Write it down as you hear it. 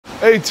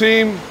Hey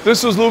team,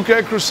 this is Luke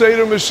at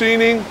Crusader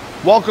Machining.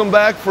 Welcome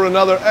back for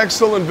another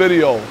excellent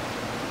video.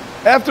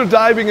 After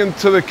diving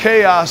into the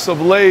chaos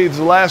of lathes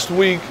last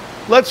week,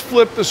 let's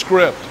flip the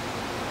script.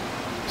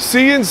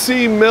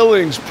 CNC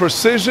milling's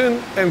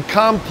precision and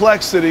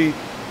complexity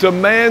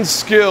demand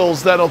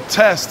skills that'll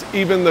test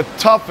even the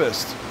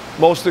toughest,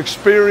 most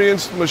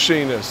experienced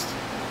machinist.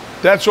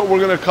 That's what we're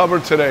going to cover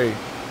today.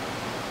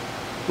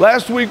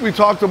 Last week we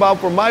talked about,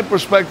 from my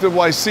perspective,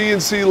 why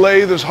CNC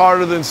lathe is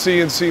harder than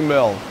CNC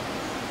mill.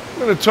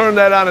 I'm going to turn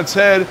that on its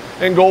head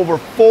and go over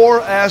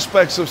 4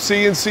 aspects of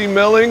CNC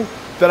milling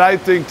that I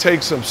think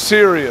take some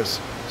serious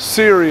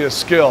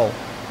skill.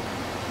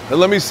 And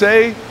let me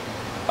say,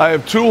 I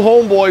have 2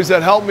 homeboys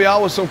that helped me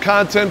out with some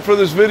content for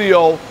this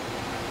video.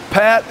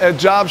 Pat at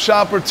Job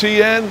Shopper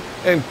TN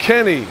and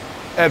Kenny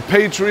at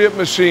Patriot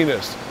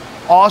Machinist.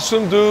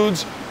 Awesome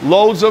dudes,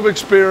 loads of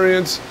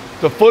experience.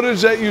 The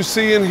footage that you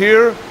see in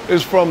here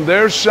is from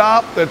their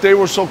shop that they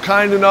were so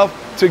kind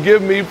enough to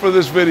give me for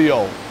this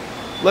video.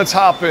 Let's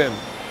hop in.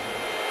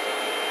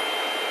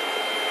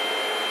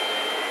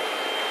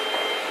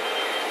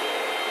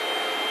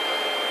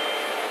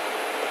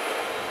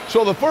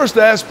 So the first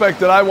aspect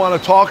that I want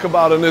to talk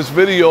about in this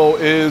video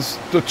is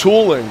the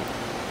tooling.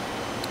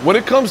 When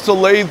it comes to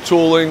lathe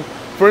tooling,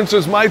 for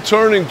instance, my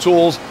turning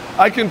tools,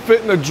 I can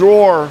fit in a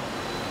drawer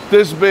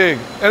this big,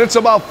 and it's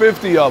about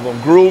 50 of them,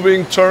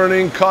 grooving,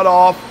 turning, cut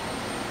off.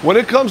 When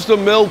it comes to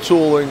mill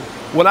tooling,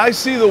 when I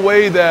see the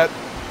way that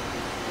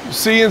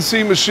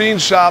CNC machine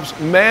shops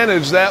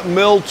manage that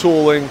mill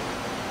tooling,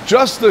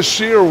 just the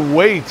sheer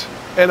weight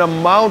and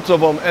amount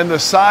of them and the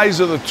size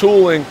of the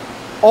tooling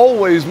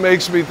always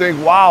makes me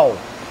think, wow,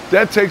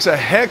 that takes a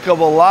heck of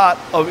a lot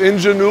of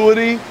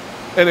ingenuity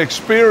and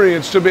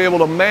experience to be able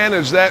to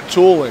manage that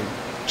tooling.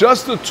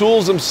 Just the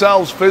tools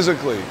themselves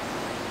physically.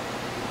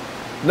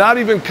 Not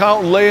even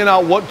counting laying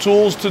out what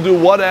tools to do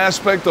what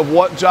aspect of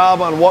what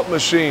job on what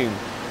machine.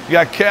 You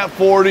got Cat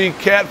 40,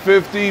 Cat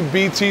 50,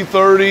 BT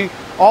 30,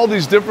 all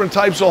these different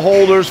types of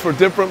holders for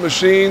different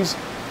machines.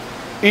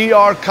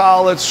 ER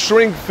collets,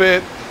 shrink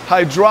fit,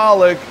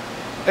 hydraulic,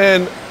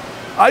 and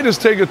I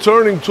just take a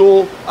turning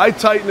tool, I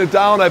tighten it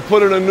down, I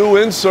put in a new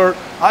insert,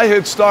 I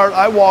hit start,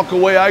 I walk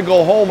away, I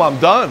go home, I'm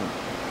done.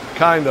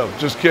 Kind of,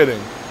 just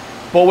kidding.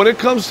 But when it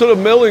comes to the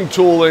milling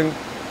tooling,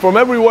 from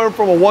everywhere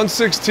from a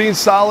 1/16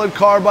 solid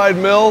carbide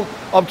mill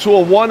up to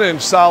a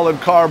 1-inch solid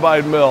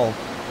carbide mill,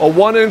 a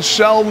 1-inch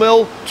shell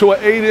mill to an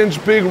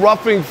 8-inch big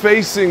roughing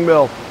facing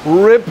mill,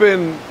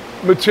 ripping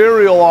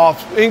material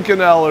off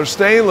Inconel or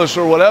stainless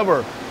or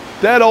whatever,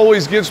 that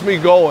always gets me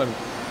going.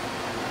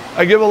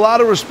 I give a lot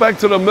of respect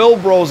to the mill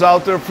bros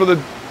out there for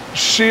the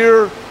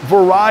sheer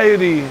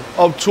variety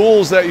of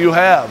tools that you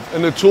have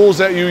and the tools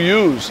that you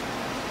use.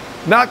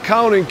 Not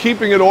counting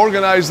keeping it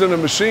organized in a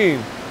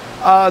machine.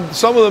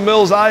 Some of the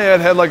mills I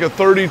had like a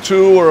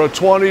 32 or a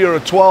 20 or a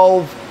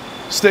 12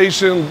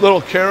 station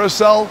little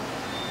carousel.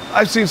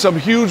 I've seen some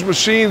huge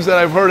machines that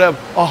I've heard have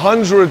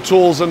 100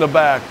 tools in the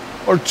back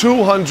or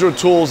 200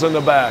 tools in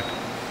the back.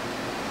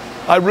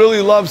 I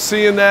really love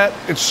seeing that.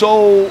 It's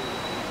so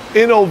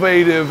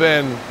innovative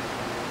and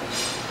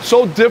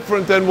so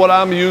different than what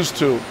I'm used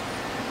to.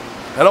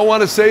 I don't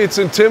want to say it's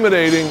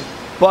intimidating,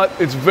 but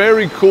it's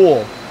very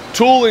cool.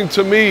 Tooling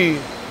to me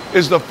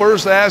is the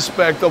first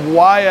aspect of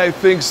why I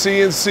think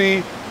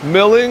CNC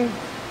milling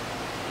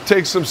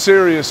takes some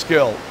serious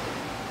skill.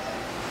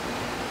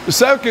 The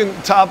second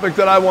topic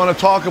that I want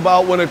to talk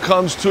about when it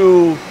comes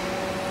to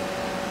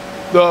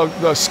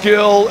the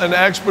skill and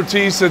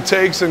expertise it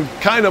takes, and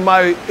kind of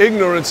my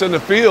ignorance in the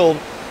field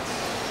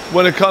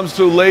when it comes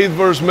to lathe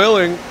versus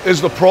milling,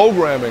 is the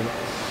programming.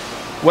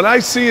 When I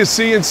see a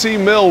CNC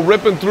mill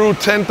ripping through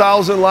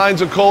 10,000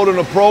 lines of code in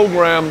a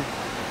program,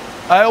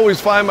 I always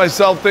find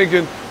myself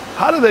thinking,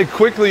 how do they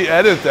quickly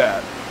edit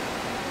that?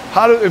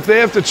 If they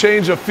have to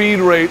change a feed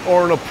rate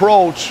or an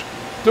approach,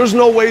 there's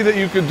no way that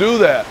you could do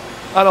that.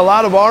 On a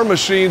lot of our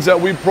machines that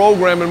we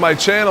program in my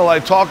channel, I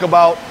talk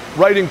about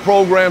writing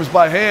programs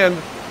by hand,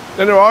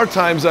 and there are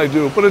times I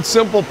do, but it's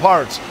simple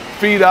parts.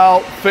 Feed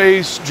out,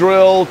 face,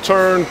 drill,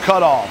 turn,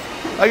 cut off.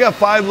 I got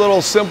 5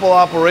 little simple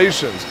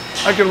operations.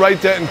 I can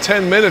write that in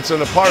 10 minutes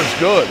and the part's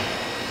good.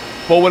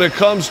 But when it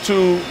comes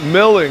to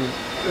milling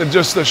and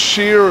just the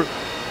sheer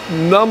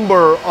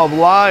number of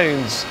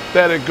lines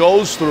that it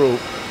goes through,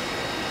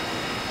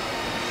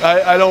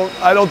 I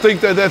don't think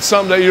that that's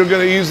something that you're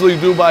going to easily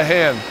do by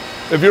hand.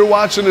 If you're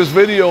watching this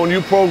video and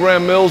you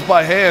program mills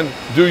by hand,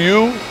 do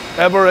you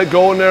ever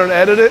go in there and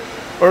edit it,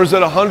 or is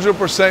it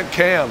 100%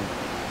 CAM?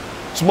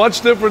 It's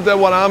much different than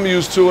what I'm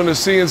used to in the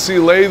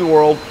CNC lathe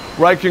world,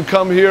 where I can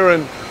come here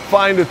and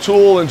find a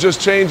tool and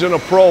just change an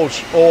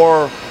approach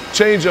or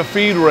change a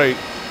feed rate.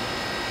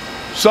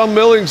 Some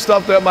milling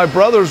stuff that my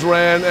brothers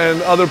ran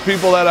and other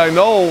people that I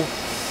know,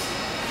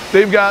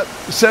 they've got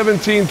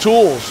 17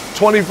 tools,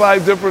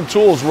 25 different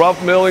tools,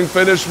 rough milling,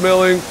 finish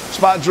milling,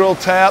 spot drill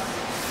tap,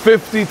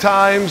 50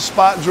 times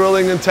spot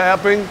drilling and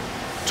tapping.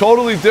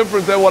 Totally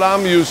different than what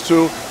I'm used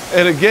to.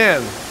 And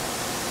again,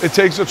 it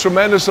takes a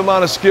tremendous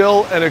amount of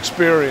skill and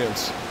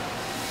experience.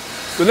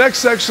 The next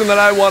section that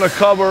I want to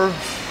cover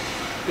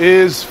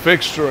is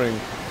fixturing.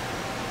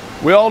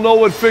 We all know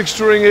what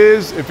fixturing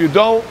is. If you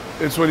don't,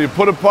 it's when you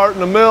put a part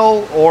in a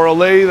mill or a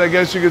lathe, I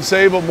guess you could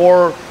say, but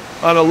more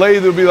on a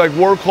lathe it would be like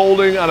work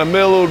holding, on a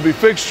mill it would be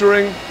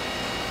fixturing.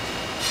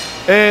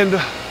 And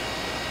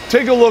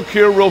take a look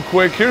here real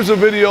quick. Here's a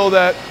video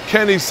that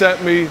Kenny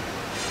sent me.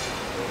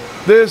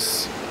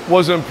 This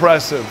was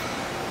impressive.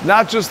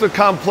 Not just the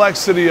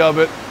complexity of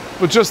it,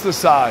 but just the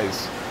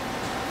size.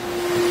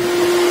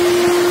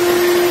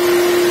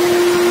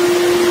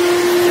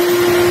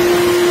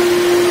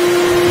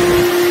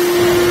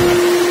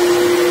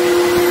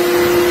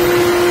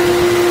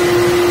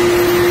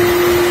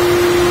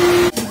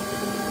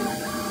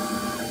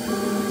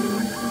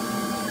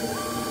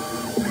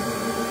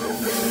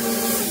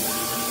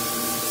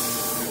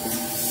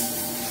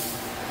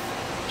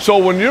 So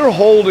when you're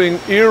holding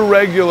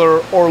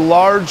irregular or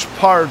large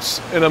parts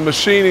in a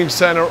machining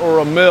center or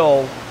a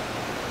mill,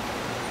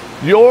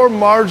 your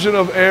margin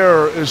of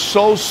error is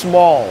so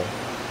small,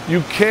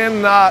 you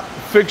cannot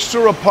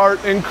fixture a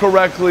part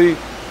incorrectly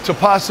to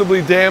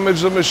possibly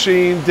damage the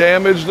machine,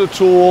 damage the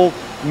tool,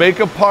 make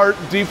a part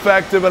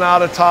defective and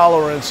out of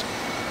tolerance.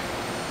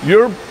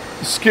 Your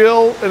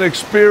skill and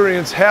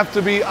experience have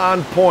to be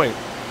on point.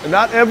 And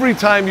not every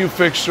time you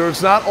fixture,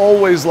 it's not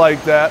always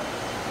like that.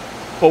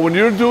 But when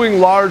you're doing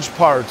large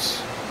parts,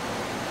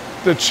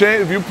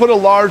 if you put a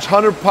large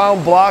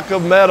 100-pound block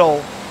of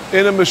metal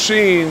in a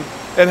machine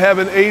and have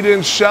an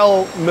 8-inch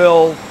shell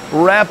mill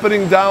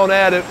rapiding down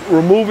at it,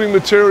 removing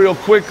material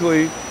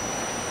quickly,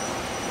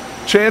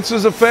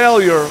 chances of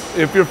failure,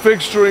 if your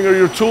fixturing or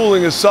your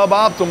tooling is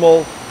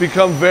suboptimal,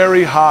 become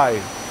very high.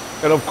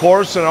 And of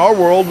course, in our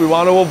world, we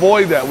want to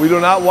avoid that. We do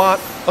not want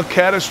a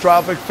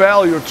catastrophic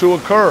failure to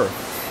occur,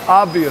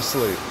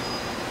 obviously.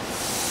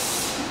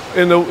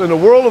 In the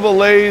world of a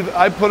lathe,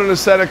 I put in a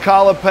set of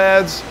collet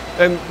pads,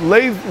 and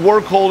lathe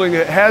work holding,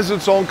 it has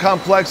its own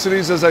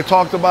complexities, as I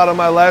talked about in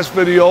my last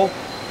video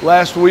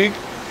last week.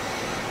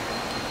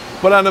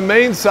 But on the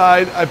main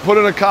side, I put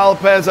in a collet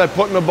pads, I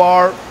put in a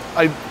bar,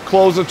 I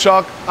close a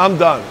chuck, I'm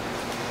done.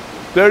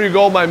 There you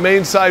go, my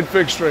main side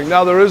fixturing.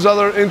 Now there is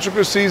other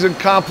intricacies and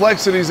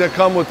complexities that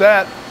come with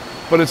that,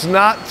 but it's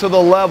not to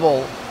the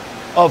level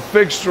of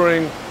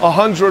fixturing a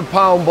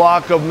 100-pound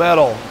block of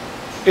metal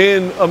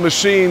in a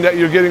machine that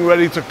you're getting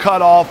ready to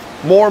cut off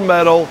more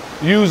metal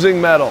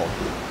using metal.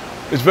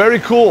 It's very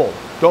cool,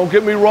 don't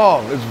get me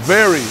wrong. It's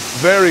very,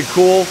 very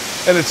cool,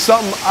 and it's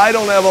something I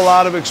don't have a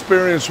lot of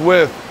experience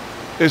with,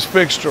 is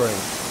fixturing.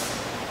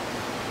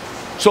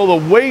 So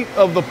the weight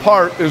of the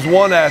part is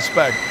one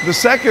aspect. The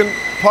second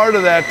part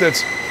of that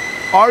that's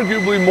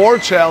arguably more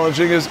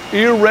challenging is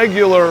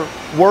irregular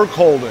work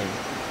holding.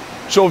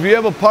 So if you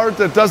have a part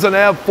that doesn't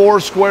have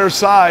 4 square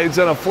sides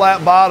and a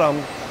flat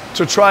bottom,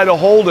 to try to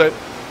hold it,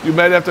 you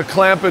might have to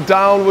clamp it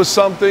down with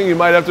something, you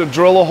might have to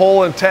drill a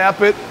hole and tap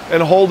it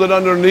and hold it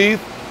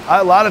underneath.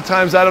 A lot of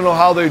times I don't know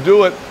how they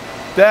do it.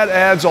 That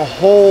adds a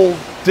whole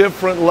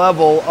different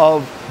level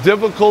of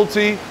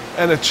difficulty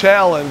and a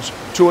challenge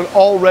to an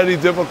already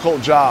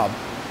difficult job.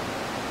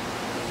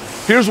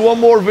 Here's one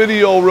more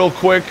video real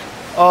quick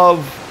of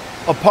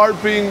a part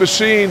being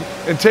machined,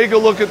 and take a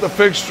look at the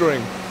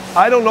fixturing.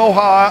 I don't know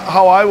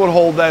how I would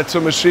hold that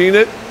to machine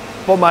it,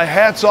 but my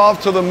hat's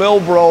off to the mill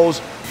bros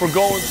for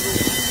going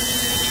through.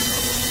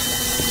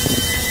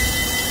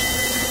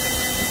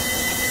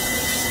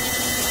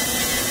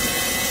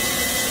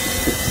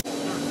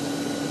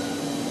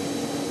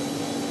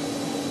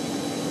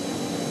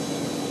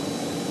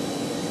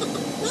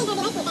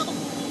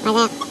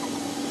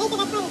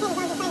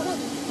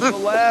 The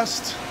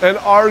last and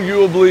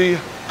arguably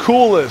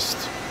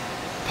coolest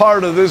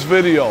part of this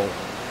video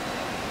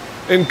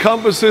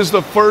encompasses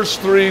the first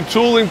 3: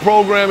 tooling,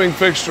 programming,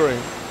 fixturing.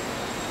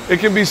 It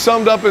can be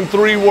summed up in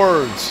 3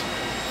 words: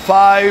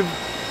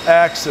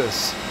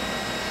 5-axis.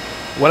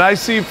 When I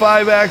see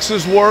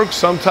 5-axis work,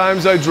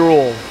 sometimes I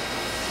drool.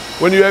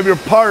 When you have your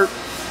part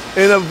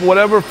in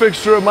whatever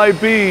fixture it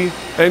might be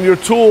and your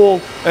tool,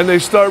 and they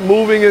start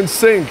moving in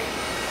sync,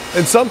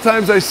 and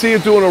sometimes I see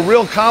it doing a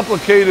real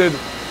complicated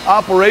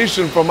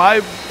operation from my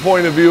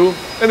point of view,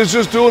 and it's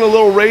just doing a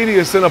little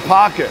radius in a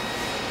pocket.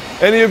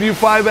 Any of you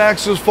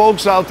 5-axis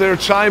folks out there,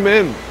 chime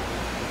in.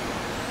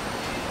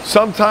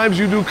 Sometimes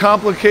you do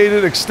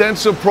complicated,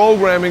 extensive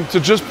programming to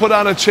just put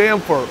on a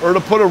chamfer or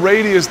to put a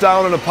radius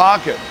down in a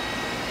pocket.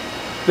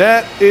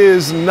 That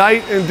is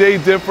night and day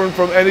different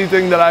from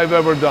anything that I've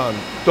ever done.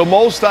 The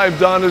most I've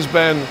done has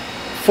been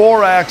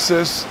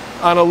 4-axis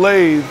on a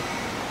lathe,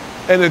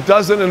 and it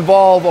doesn't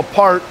involve a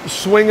part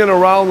swinging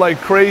around like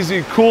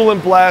crazy,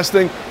 coolant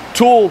blasting,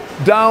 tool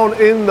down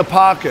in the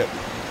pocket.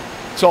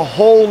 It's a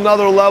whole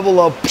nother level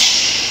of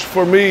psh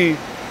for me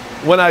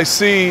when I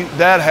see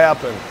that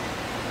happen.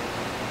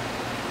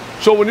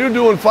 So when you're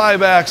doing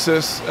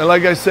 5-axis, and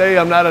like I say,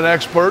 I'm not an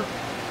expert,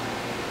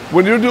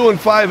 when you're doing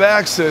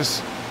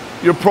 5-axis,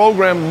 your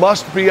program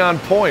must be on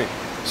point.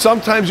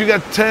 Sometimes you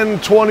got 10,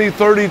 20,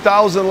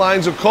 30,000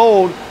 lines of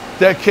code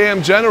that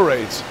CAM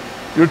generates.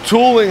 Your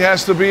tooling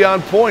has to be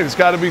on point. It's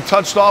got to be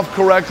touched off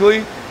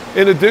correctly.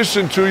 in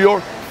addition to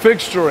your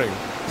fixturing.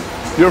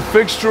 Your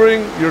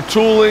fixturing, your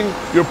tooling,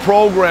 your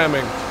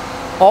programming.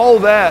 All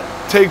that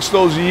takes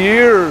those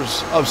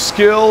years of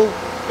skill,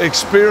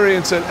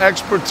 experience, and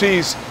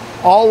expertise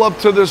all up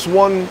to this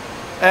one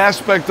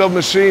aspect of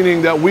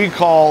machining that we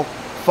call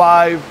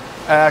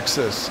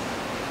 5-axis.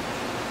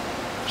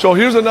 So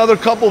here's another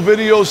couple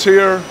videos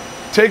here.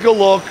 Take a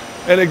look.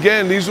 And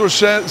again, these were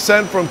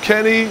sent from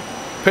Kenny,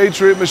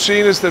 Patriot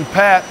Machinist, and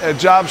Pat at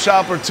Job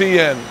Shopper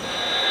TN.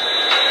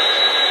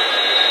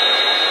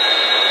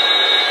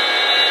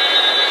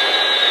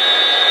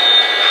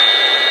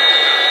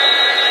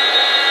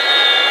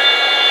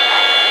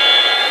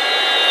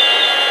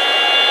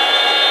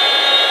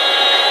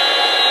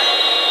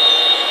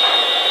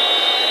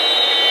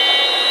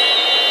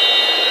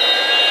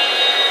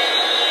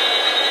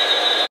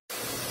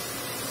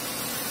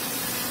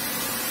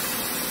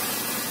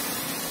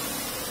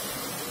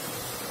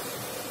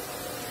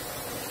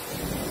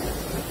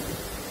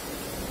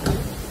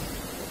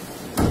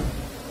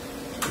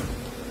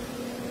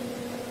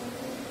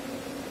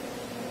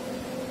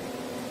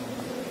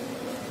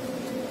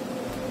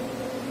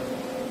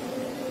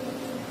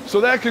 So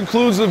that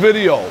concludes the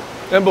video.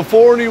 And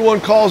before anyone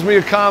calls me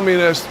a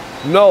communist,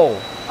 no,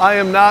 I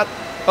am not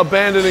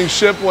abandoning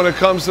ship when it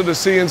comes to the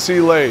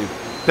CNC lathe.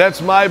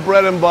 That's my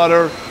bread and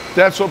butter.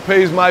 That's what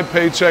pays my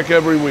paycheck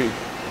every week.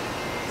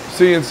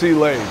 CNC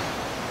lathe.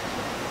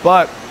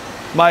 But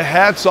my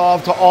hat's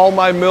off to all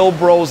my mill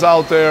bros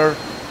out there.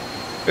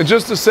 And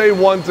just to say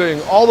one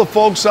thing, all the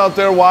folks out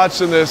there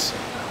watching this,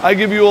 I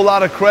give you a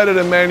lot of credit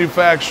in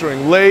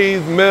manufacturing.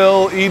 Lathe,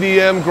 mill,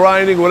 EDM,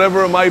 grinding,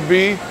 whatever it might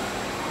be.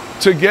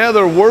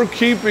 Together, we're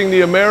keeping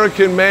the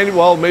American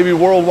well, maybe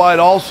worldwide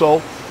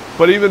also,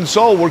 but even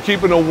so, we're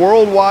keeping a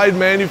worldwide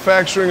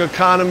manufacturing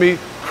economy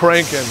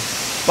cranking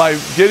by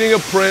getting a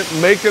print,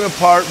 making a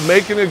part,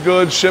 making it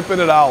good, shipping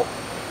it out.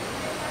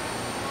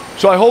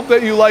 So I hope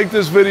that you like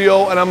this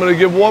video, and I'm going to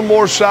give one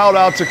more shout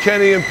out to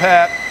Kenny and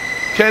Pat.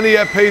 Kenny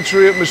at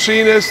Patriot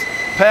Machinist,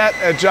 Pat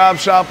at Job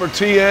Shopper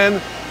TN.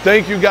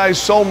 Thank you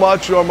guys so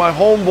much. You are my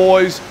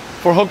homeboys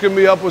for hooking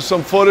me up with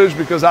some footage,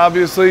 because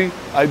obviously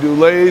I do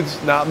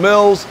lathes, not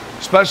mills,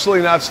 especially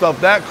not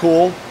stuff that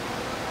cool.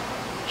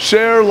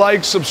 Share,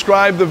 like,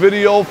 subscribe the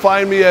video.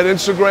 Find me at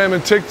Instagram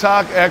and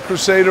TikTok at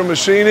Crusader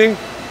Machining.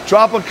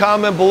 Drop a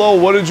comment below.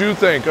 What did you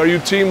think? Are you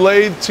team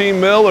lathe,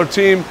 team mill, or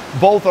team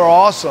both are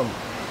awesome?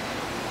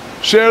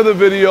 Share the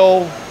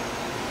video.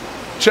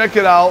 Check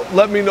it out.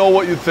 Let me know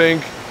what you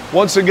think.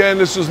 Once again,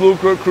 this is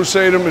Luke at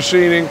Crusader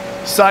Machining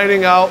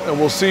signing out, and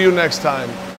we'll see you next time.